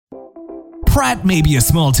Pratt may be a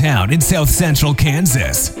small town in south central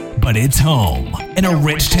Kansas, but it's home in a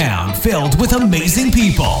rich town filled with amazing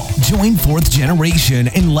people. Join fourth generation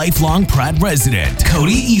and lifelong Pratt resident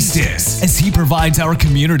Cody Eastis as he provides our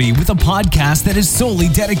community with a podcast that is solely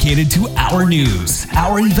dedicated to our news,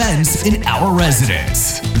 our events, and our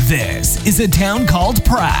residents. This is A Town Called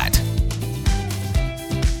Pratt.